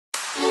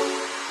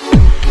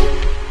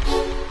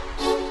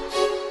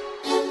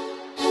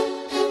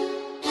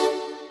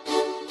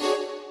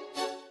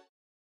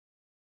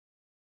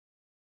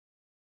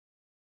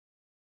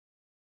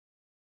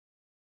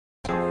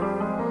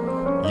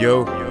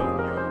Yo,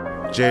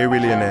 J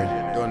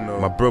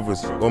Willionaire, my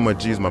brothers, all my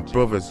G's, my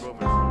brothers,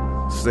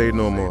 say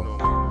no more.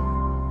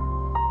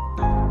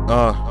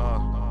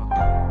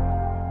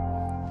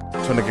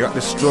 Trying to get out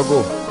this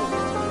struggle.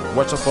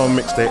 Watch out for a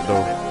mixtape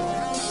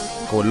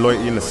though, called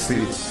Loyalty in the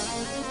City.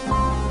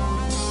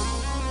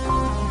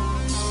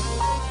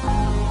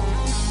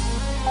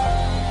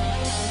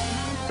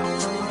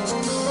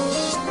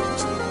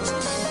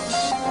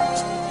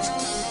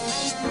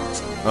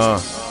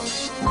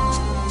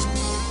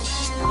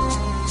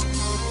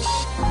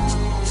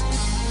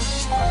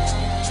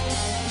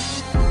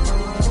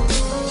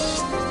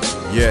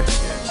 Yeah.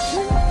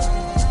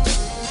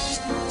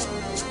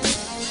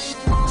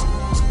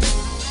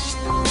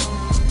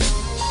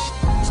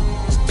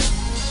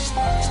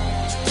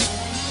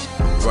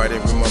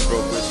 Riding with my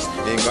brothers,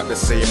 ain't got the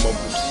same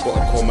motives, but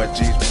I call my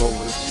G's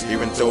brothers.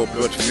 Even though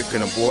blood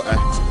flicking and water,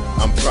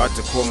 I'm proud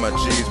to call my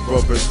G's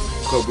brothers.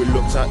 Cause we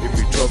looked at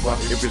each other,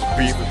 if it's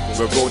beef,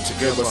 we roll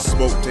together,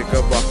 smoke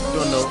together,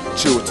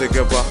 chill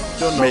together,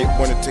 make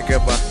money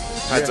together.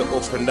 Had to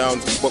up and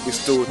downs, but we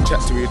still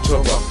chat to each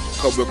other.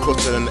 Cause we're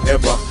closer than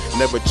ever,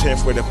 never change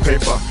for the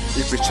paper.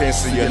 If we change,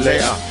 see you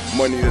later.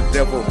 Money the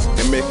devil,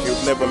 they make you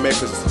never make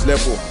us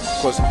level.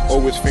 Cause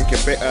always thinking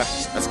better,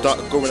 I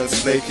start going and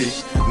snaky.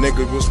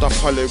 Niggas will stop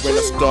hollering when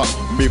I start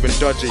moving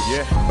dodgy.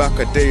 Back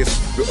a days,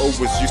 we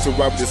always used to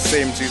ride with the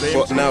same G's.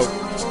 But now,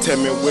 tell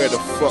me where the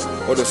fuck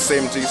are the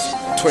same G's.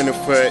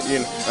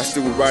 2013, I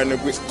still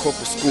riding with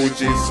couple school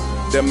G's.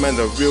 Them men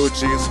are real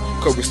G's,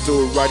 cause we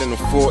still riding on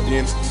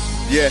 14.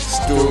 Yeah,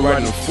 still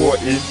riding on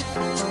 14.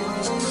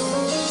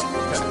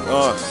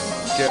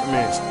 Get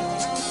me,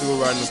 still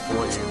riding on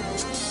 14.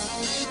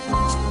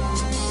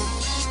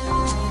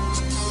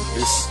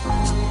 This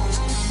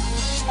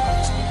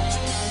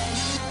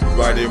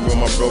riding with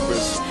my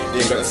brothers,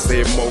 ain't got the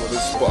same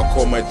motives, but I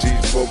call my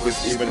G's brothers.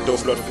 Even though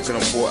blood thicker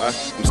than water, I'm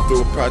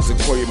still proud to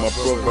call you my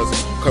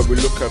brothers. Cause we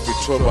look at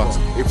each other,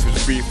 if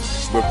it's beef,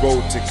 we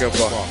roll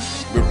together,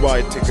 we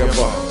ride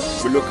together,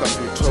 we look at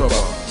each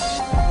other.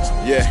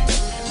 Yeah,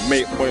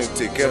 make money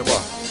together.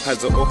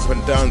 Has it up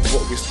and downs,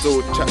 but we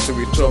still chat to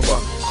each other.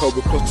 Cause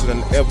we're closer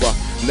than ever,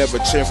 never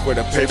change for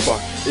the paper.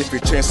 If we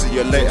change, see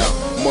you later.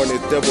 Money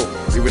devil,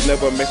 it would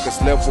never make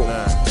us level.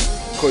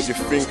 Cause you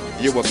think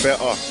you were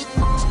better,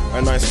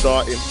 and I'm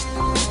starting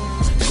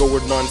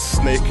going on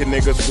snaking.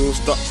 Niggas will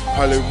stop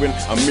hollering.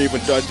 I'm even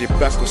dodgy.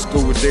 Back on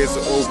school days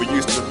are over, we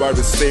used to ride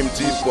the same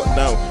G's. But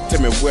now, tell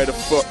me where the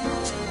fuck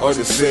are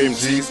the same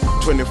G's.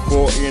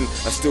 2014,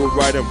 I still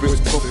riding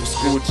with couple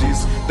school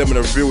G's. Them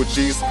are the real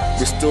G's.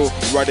 We still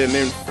riding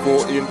in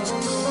 14.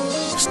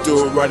 We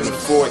still riding in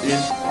 14.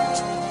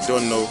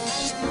 Don't know.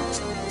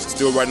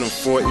 Still riding in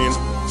 14.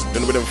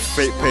 Don't know whether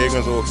fake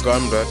pagans or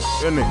gun blood.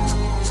 Innit?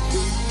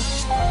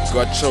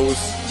 God chose.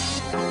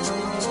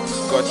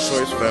 God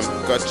choice, fam.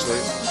 God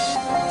choice.